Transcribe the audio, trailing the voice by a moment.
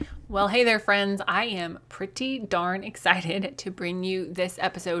Well, hey there, friends. I am pretty darn excited to bring you this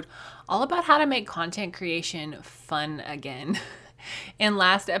episode all about how to make content creation fun again. In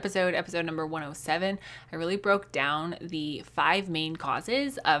last episode number 107, I really broke down the 5 main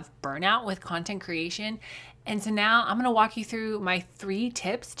causes of burnout with content creation. And so now I'm going to walk you through my 3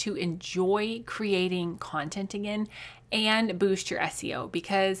 tips to enjoy creating content again and boost your SEO.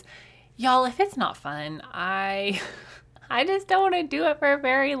 Because y'all, if it's not fun, I just don't want to do it for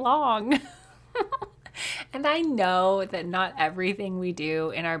very long. And I know that not everything we do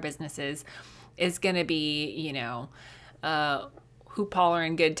in our businesses is going to be, hoop holler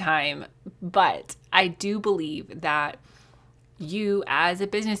and good time. But I do believe that you as a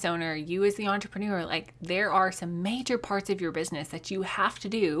business owner, you as the entrepreneur, there are some major parts of your business that you have to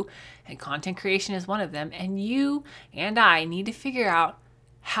do, and content creation is one of them. And you and I need to figure out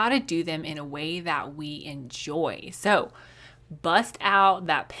how to do them in a way that we enjoy. So bust out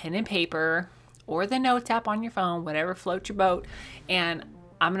that pen and paper or the notes app on your phone, whatever floats your boat, and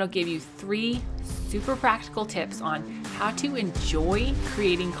I'm going to give you 3 super practical tips on how to enjoy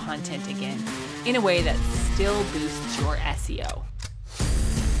creating content again in a way that still boosts your SEO.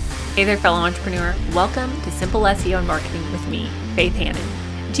 Hey there, fellow entrepreneur. Welcome to Simple SEO and Marketing with me, Faith Hannon.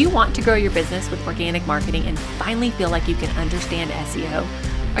 Do you want to grow your business with organic marketing and finally feel like you can understand SEO?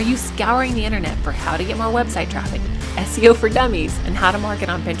 Are you scouring the internet for how to get more website traffic, SEO for dummies, and how to market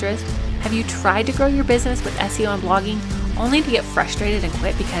on Pinterest? Have you tried to grow your business with SEO and blogging only to get frustrated and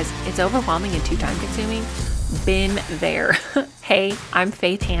quit because it's overwhelming and too time consuming? Been there. Hey, I'm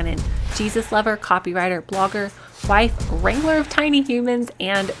Faith Hannon, Jesus lover, copywriter, blogger, wife, wrangler of tiny humans,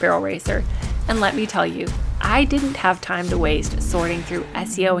 and barrel racer. And let me tell you, I didn't have time to waste sorting through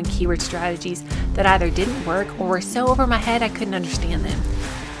SEO and keyword strategies that either didn't work or were so over my head I couldn't understand them.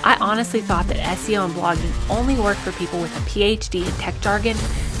 I honestly thought that SEO and blogging only worked for people with a PhD in tech jargon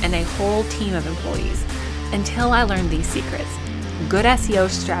and a whole team of employees, until I learned these secrets. Good SEO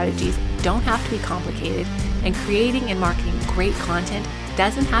strategies don't have to be complicated, and creating and marketing great content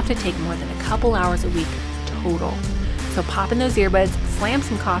doesn't have to take more than a couple hours a week total. So pop in those earbuds, slam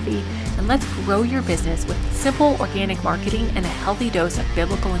some coffee, and let's grow your business with simple organic marketing and a healthy dose of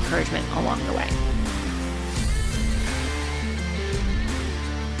biblical encouragement along the way.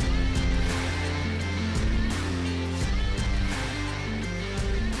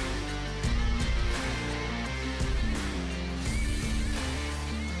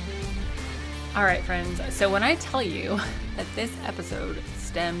 All right, friends. So when I tell you that this episode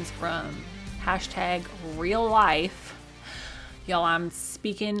stems from #real life, y'all, I'm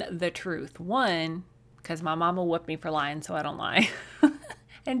speaking the truth. 1, because my mom will whip me for lying, so I don't lie.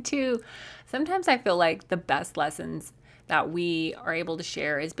 And 2, sometimes I feel like the best lessons that we are able to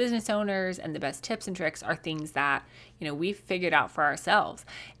share as business owners and the best tips and tricks are things that, we've figured out for ourselves.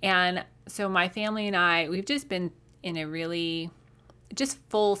 And so my family and I, we've just been in a really just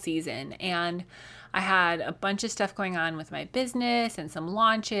full season, and I had a bunch of stuff going on with my business and some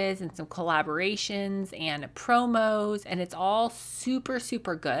launches and some collaborations and promos, and it's all super,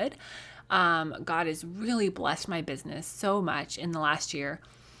 super good. God has really blessed my business so much in the last year,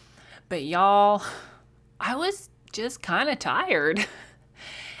 but y'all, I was just kind of tired.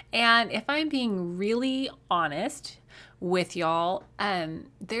 And if I'm being really honest with y'all,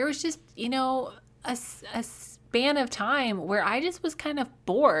 there was just, a span of time where I just was kind of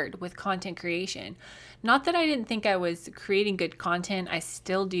bored with content creation. Not that I didn't think I was creating good content. I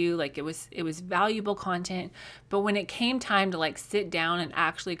still do. It was valuable content. But when it came time to sit down and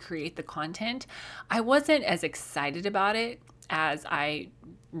actually create the content, I wasn't as excited about it as I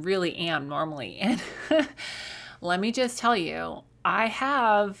really am normally. And let me just tell you, I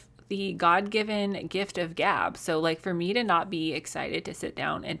have the God-given gift of gab. So for me to not be excited to sit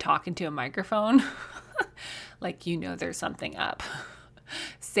down and talk into a microphone, there's something up.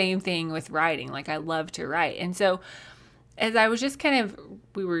 Same thing with writing. I love to write. And so as I was just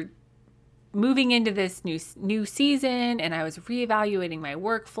we were moving into this new season, and I was reevaluating my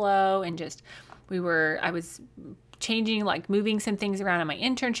workflow, and I was changing, moving some things around on my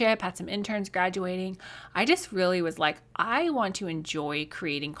internship, had some interns graduating. I just really was I want to enjoy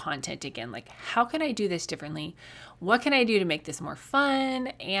creating content again. How can I do this differently? What can I do to make this more fun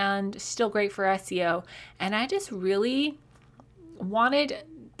and still great for SEO? And I just really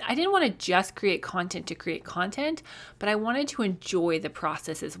I didn't want to just create content to create content, but I wanted to enjoy the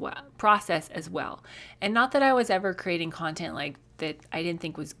process as well. And not that I was ever creating content that I didn't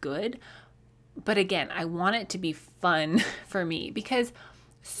think was good, but again, I want it to be fun for me, because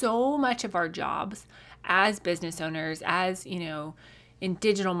so much of our jobs as business owners, as, in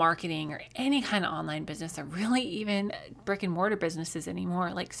digital marketing or any kind of online business, or really even brick and mortar businesses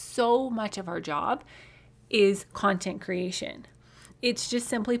anymore, like so much of our job is content creation. It's just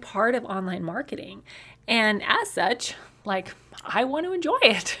simply part of online marketing. And as such, like, I want to enjoy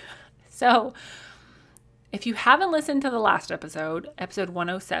it. So if you haven't listened to the last episode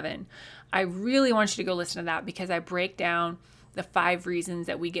 107, I really want you to go listen to that, because I break down the 5 reasons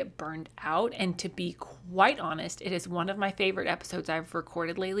that we get burned out. And to be quite honest, it is one of my favorite episodes I've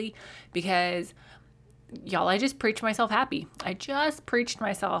recorded lately, because y'all, I just preached myself happy.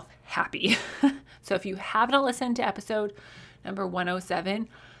 So if you haven't listened to episode number 107,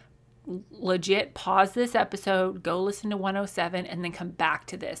 legit pause this episode, go listen to 107, and then come back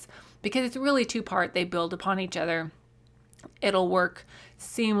to this, because it's really 2-part. They build upon each other. It'll work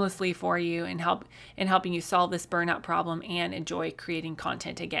seamlessly for you and help in helping you solve this burnout problem and enjoy creating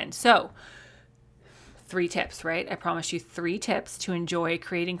content again. So 3 tips, right? I promised you 3 tips to enjoy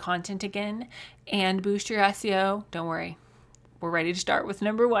creating content again and boost your SEO. Don't worry. We're ready to start with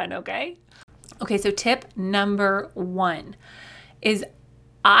number 1, okay? Okay, so tip number 1 is,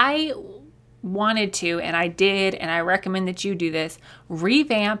 I wanted to, and I did, and I recommend that you do this,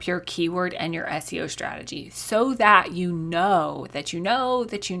 revamp your keyword and your SEO strategy, so that you know that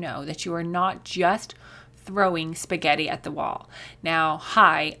you are not just throwing spaghetti at the wall. Now,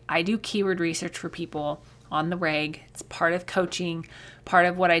 I do keyword research for people on the reg. It's part of coaching, part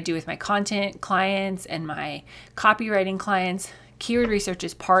of what I do with my content clients and my copywriting clients. Keyword research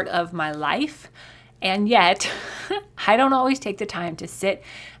is part of my life. And yet, I don't always take the time to sit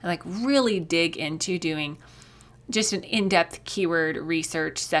and like really dig into doing just an in-depth keyword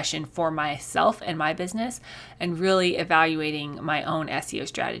research session for myself and my business, and really evaluating my own SEO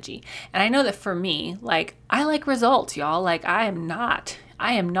strategy. And I know that for me, like, I like results, y'all. Like, I am not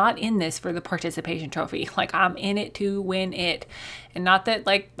in this for the participation trophy. Like, I'm in it to win it. And not that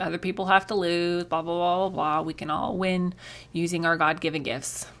like other people have to lose, blah, blah, blah, blah, blah. We can all win using our God-given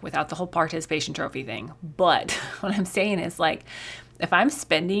gifts without the whole participation trophy thing. But what I'm saying is, like, if I'm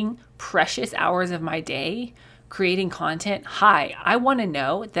spending precious hours of my day creating content, I want to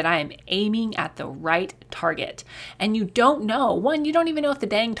know that I am aiming at the right target. And you don't know, you don't even know if the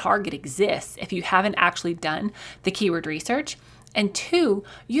dang target exists if you haven't actually done the keyword research. And 2,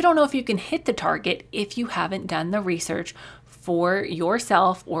 you don't know if you can hit the target if you haven't done the research for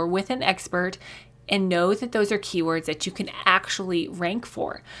yourself or with an expert, and know that those are keywords that you can actually rank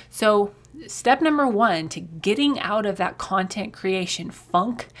for. So step number 1 to getting out of that content creation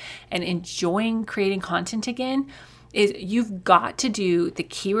funk and enjoying creating content again is, you've got to do the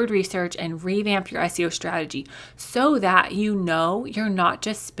keyword research and revamp your SEO strategy, so that you know you're not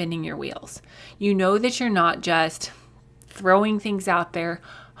just spinning your wheels. You know that you're not just throwing things out there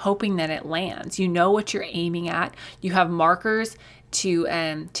hoping that it lands. You know what you're aiming at. You have markers to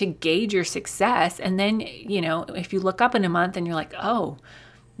gauge your success. And then, if you look up in a month and you're like, oh,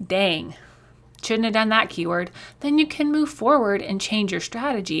 dang, shouldn't have done that keyword, then you can move forward and change your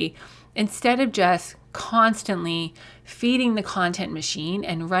strategy, instead of just constantly feeding the content machine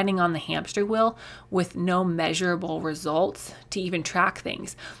and running on the hamster wheel with no measurable results to even track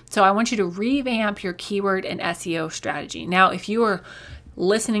things. So I want you to revamp your keyword and SEO strategy. Now, if you are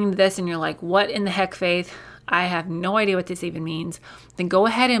listening to this and you're like, what in the heck, Faith? I have no idea what this even means. Then go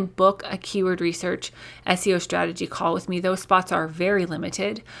ahead and book a keyword research SEO strategy call with me. Those spots are very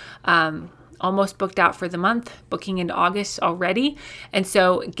limited. Almost booked out for the month, booking into August already. And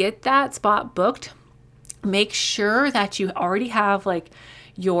so get that spot booked. Make sure that you already have like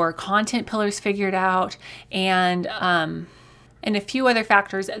your content pillars figured out, and a few other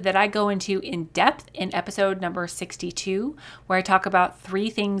factors that I go into in depth in episode number 62, where I talk about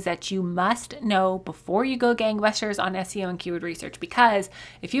 3 things that you must know before you go gangbusters on SEO and keyword research. Because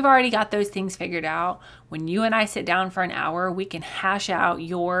if you've already got those things figured out, when you and I sit down for an hour, we can hash out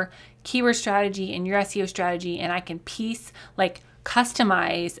your keyword strategy and your SEO strategy, and I can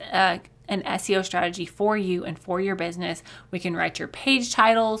customize an SEO strategy for you and for your business. We can write your page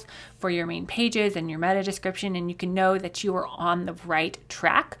titles for your main pages and your meta description, and you can know that you are on the right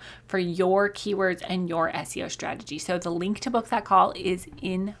track for your keywords and your SEO strategy. So the link to book that call is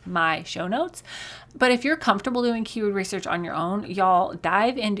in my show notes. But if you're comfortable doing keyword research on your own, y'all,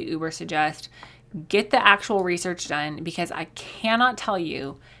 dive into Ubersuggest, get the actual research done, because I cannot tell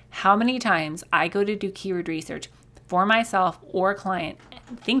you how many times I go to do keyword research for myself or a client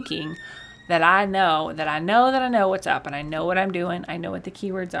thinking that I know what's up, and I know what I'm doing. I know what the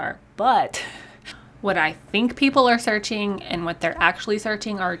keywords are, but what I think people are searching and what they're actually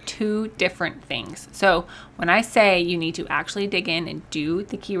searching are 2 different things. So when I say you need to actually dig in and do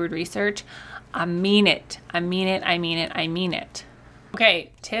the keyword research, I mean it.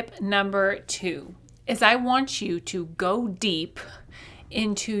 Okay, tip number 2 is I want you to go deep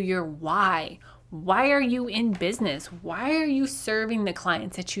into your why. Why are you in business? Why are you serving the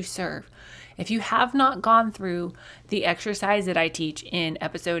clients that you serve? If you have not gone through the exercise that I teach in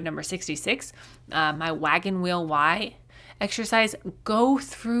episode number 66, my wagon wheel why exercise, go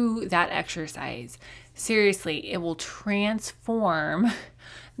through that exercise. Seriously, it will transform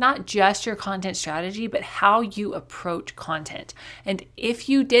not just your content strategy, but how you approach content. And if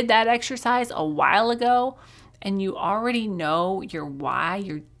you did that exercise a while ago and you already know your why,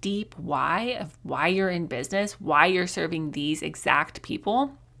 your deep why of why you're in business, why you're serving these exact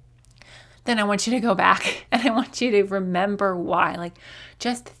people, then I want you to go back and I want you to remember why. Like,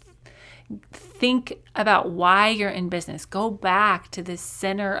 just think about why you're in business. Go back to the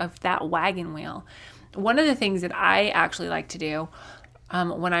center of that wagon wheel. One of the things that I actually like to do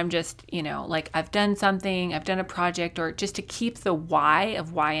when I'm just, like I've done something, I've done a project, or just to keep the why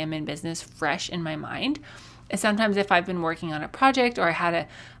of why I'm in business fresh in my mind, is sometimes if I've been working on a project or I had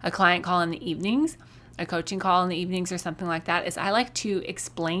a client call in the evenings, a coaching call in the evenings or something like that, is I like to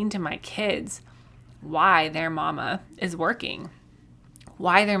explain to my kids why their mama is working,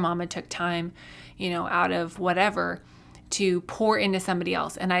 why their mama took time, out of whatever to pour into somebody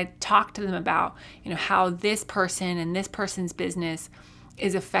else. And I talk to them about, how this person and this person's business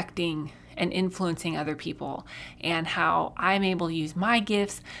is affecting and influencing other people, and how I'm able to use my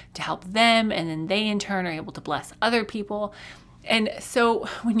gifts to help them, and then they in turn are able to bless other people. And so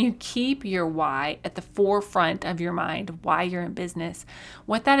when you keep your why at the forefront of your mind, why you're in business,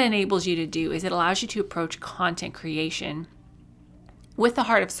 what that enables you to do is it allows you to approach content creation with the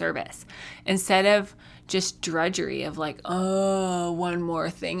heart of service, instead of just drudgery of like, oh, one more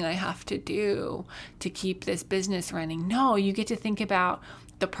thing I have to do to keep this business running. No, you get to think about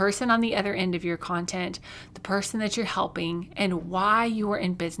the person on the other end of your content, the person that you're helping, and why you are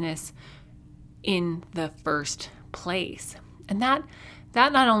in business in the first place. And that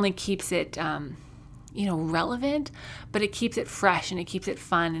not only keeps it relevant, but it keeps it fresh and it keeps it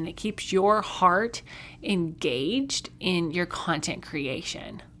fun and it keeps your heart engaged in your content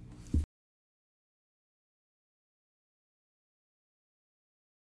creation.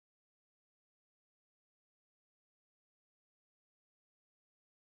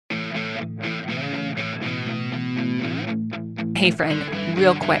 Hey friend,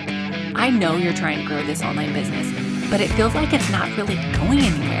 real quick, I know you're trying to grow this online business, but it feels like it's not really going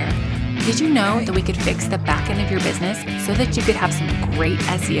anywhere. Did you know that we could fix the back end of your business so that you could have some great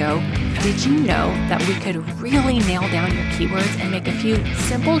SEO? Did you know that we could really nail down your keywords and make a few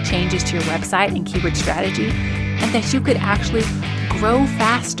simple changes to your website and keyword strategy, and that you could actually grow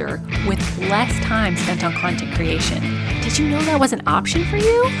faster with less time spent on content creation? Did you know that was an option for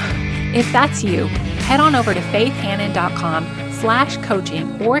you? If that's you, head on over to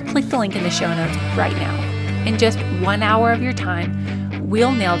faithhannon.com/coaching or click the link in the show notes right now. In just 1 hour of your time,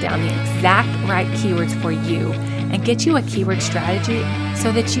 we'll nail down the exact right keywords for you and get you a keyword strategy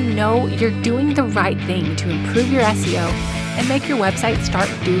so that you know you're doing the right thing to improve your SEO and make your website start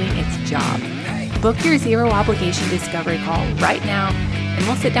doing its job. Book your zero obligation discovery call right now, and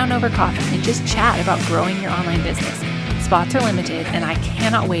we'll sit down over coffee and just chat about growing your online business. Spots are limited, and I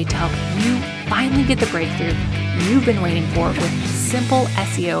cannot wait to help you finally get the breakthrough you've been waiting for with simple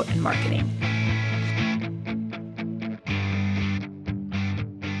SEO and marketing.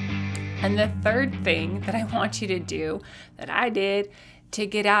 And the third thing that I want you to do, that I did to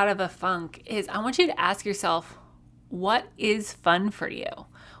get out of a funk, is I want you to ask yourself, what is fun for you?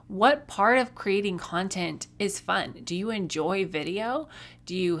 What part of creating content is fun? Do you enjoy video?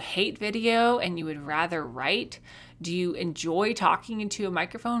 Do you hate video and you would rather write? Do you enjoy talking into a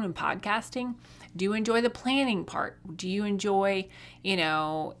microphone and podcasting? Do you enjoy the planning part? Do you enjoy,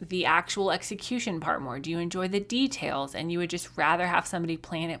 the actual execution part more? Do you enjoy the details and you would just rather have somebody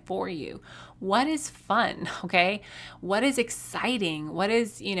plan it for you? What is fun, okay? What is exciting? What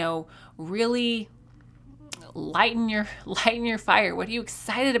is, really lighten your fire? What are you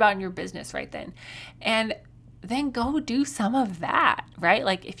excited about in your business right then? And then go do some of that, right?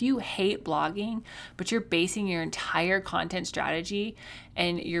 Like if you hate blogging, but you're basing your entire content strategy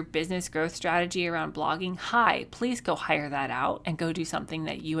and your business growth strategy around blogging, please go hire that out and go do something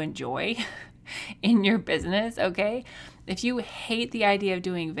that you enjoy in your business, okay? If you hate the idea of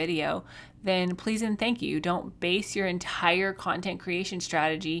doing video, then please and thank you. Don't base your entire content creation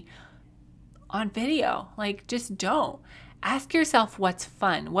strategy on video. Like, just don't. Ask yourself what's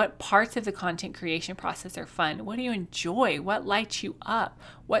fun. What parts of the content creation process are fun? What do you enjoy? What lights you up?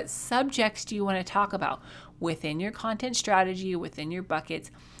 What subjects do you want to talk about within your content strategy, within your buckets?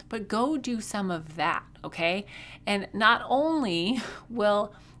 But go do some of that, okay? And not only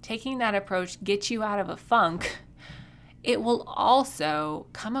will taking that approach get you out of a funk, it will also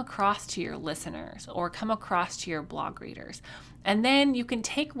come across to your listeners or come across to your blog readers. And then you can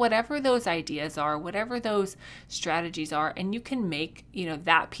take whatever those ideas are, whatever those strategies are, and you can make,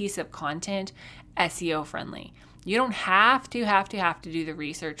 that piece of content SEO friendly. You don't have to do the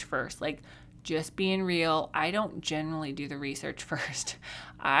research first. Like, just being real, I don't generally do the research first.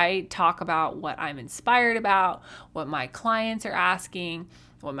 I talk about what I'm inspired about, what my clients are asking,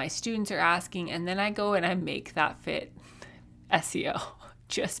 what my students are asking, and then I go and I make that fit SEO.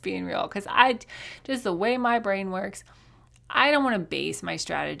 Just being real, because just the way my brain works, I don't want to base my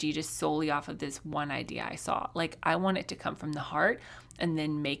strategy just solely off of this one idea I saw. Like, I want it to come from the heart and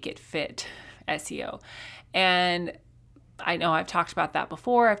then make it fit SEO. And I know I've talked about that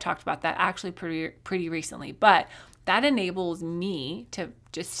before. I've talked about that actually pretty recently, but that enables me to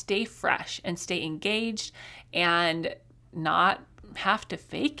just stay fresh and stay engaged and not have to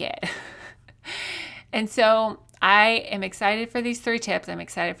fake it. And so I am excited for these 3 tips. I'm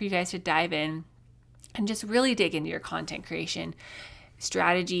excited for you guys to dive in and just really dig into your content creation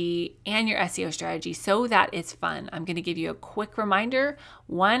strategy and your SEO strategy so that it's fun. I'm going to give you a quick reminder.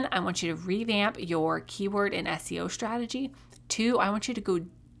 1, I want you to revamp your keyword and SEO strategy. 2, I want you to go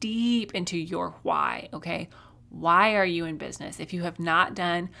deep into your why, okay? Why are you in business? If you have not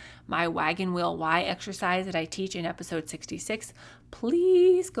done my wagon wheel why exercise that I teach in episode 66,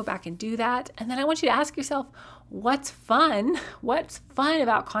 please go back and do that. And then I want you to ask yourself, what's fun? What's fun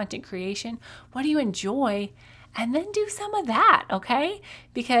about content creation? What do you enjoy? And then do some of that, okay?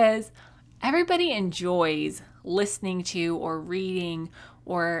 Because everybody enjoys listening to or reading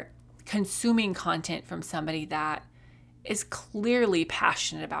or consuming content from somebody that is clearly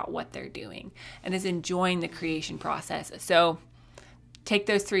passionate about what they're doing and is enjoying the creation process. So take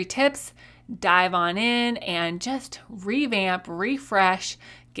those 3 tips, dive on in, and just revamp, refresh,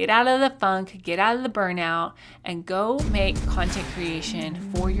 get out of the funk, get out of the burnout, and go make content creation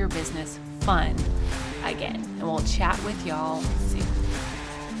for your business fun again. And we'll chat with y'all soon.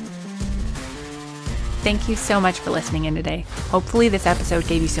 Thank you so much for listening in today. Hopefully this episode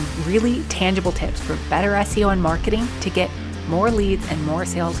gave you some really tangible tips for better SEO and marketing to get more leads and more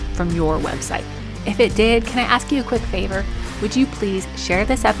sales from your website. If it did, can I ask you a quick favor? Would you please share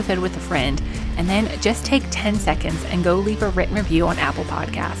this episode with a friend and then just take 10 seconds and go leave a written review on Apple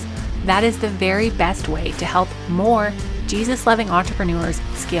Podcasts. That is the very best way to help more Jesus-loving entrepreneurs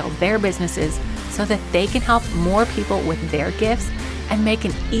scale their businesses so that they can help more people with their gifts and make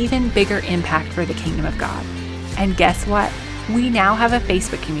an even bigger impact for the kingdom of God. And guess what? We now have a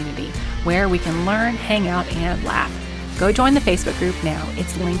Facebook community where we can learn, hang out, and laugh. Go join the Facebook group now.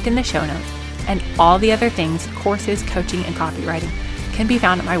 It's linked in the show notes. And all the other things, courses, coaching, and copywriting can be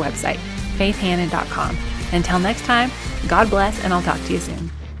found at my website, faithhannon.com. Until next time, God bless, and I'll talk to you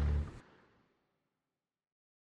soon.